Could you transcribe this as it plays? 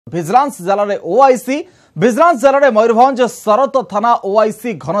Vigilance जाल OIC vigilance जाल मयूरभंज सरत थाना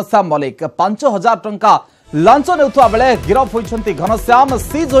ओआईसी घनश्याम मल्लिक 5000 टंका लांच नेउथुवा बेले गिरफ होइछंती घनश्याम।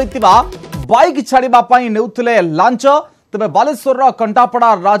 सीज होइतिबा बाइक छाड़िबा पई नेउथिले लांच। तेबे बालेश्वर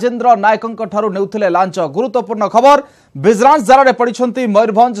कंटापड़ा राजेंद्र नायकंक ठारू नेउथिले लांच। गुरुत्वपूर्ण खबर, भिजिलांस जाल पड़िछंती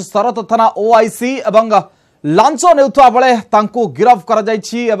मयूरभंज सरत थाना ओआईसी एवं लांच नेउथुवा बेले तांकू गिरफ करा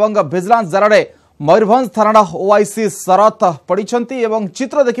जायछि एवं भिजिलांस जाल मयूरभंज थाना ओआईसी शरत पड़िछंती एवं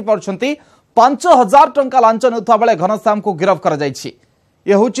चित्र देखि पारुछंती 5000 टंका लांच नेउथुवा बेले घनश्याम को गिरफ करा जायछि।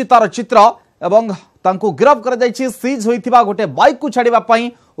 ये होछि तार चित्र एवं तांकू गिरफ करा जायछि। सीज होइथिबा गोटे बाइक को छाड़िबा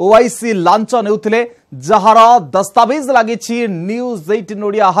पई ओआईसी लांच नेउथिले, जहार दस्तावेज लागिछि न्यूज 18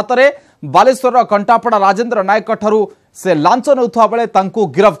 ओडिया हातरे। बालेश्वर कंटापड़ा राजेंद्र नायक ठारू से लांच नेउथुवा बेले तांकू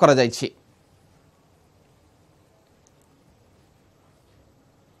गिरफ करा जायछि।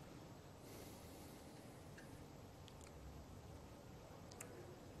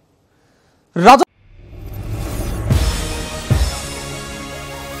 राजा